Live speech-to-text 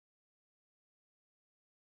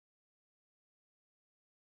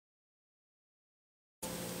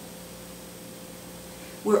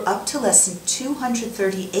We're up to lesson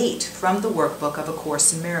 238 from the workbook of A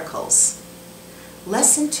Course in Miracles.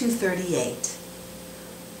 Lesson 238.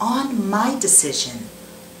 On my decision,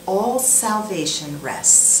 all salvation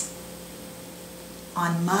rests.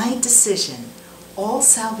 On my decision, all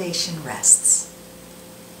salvation rests.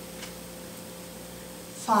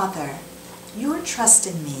 Father, your trust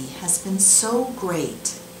in me has been so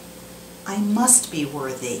great. I must be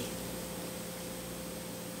worthy.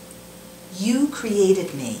 You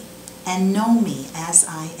created me and know me as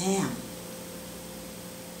I am.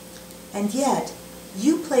 And yet,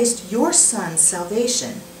 you placed your Son's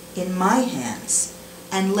salvation in my hands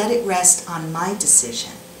and let it rest on my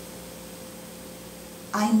decision.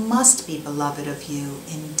 I must be beloved of you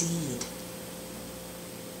indeed.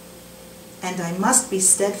 And I must be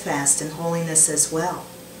steadfast in holiness as well,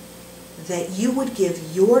 that you would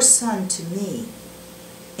give your Son to me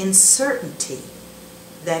in certainty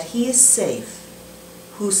that he is safe,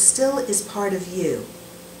 who still is part of you,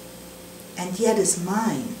 and yet is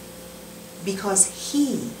mine, because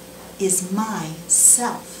he is my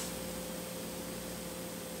self.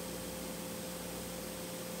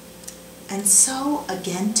 And so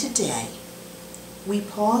again today, we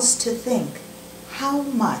pause to think how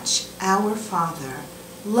much our Father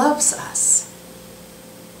loves us,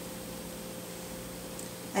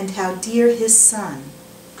 and how dear his Son,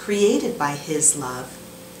 created by his love,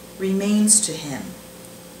 remains to him,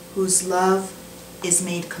 whose love is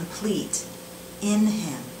made complete in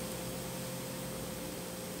him.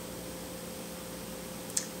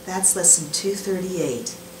 That's lesson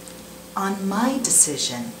 238. On my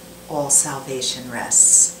decision, all salvation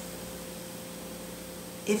rests.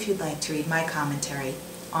 If you'd like to read my commentary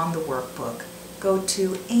on the workbook, go to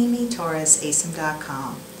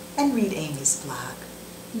amytorresasm.com and read Amy's blog.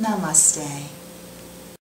 Namaste.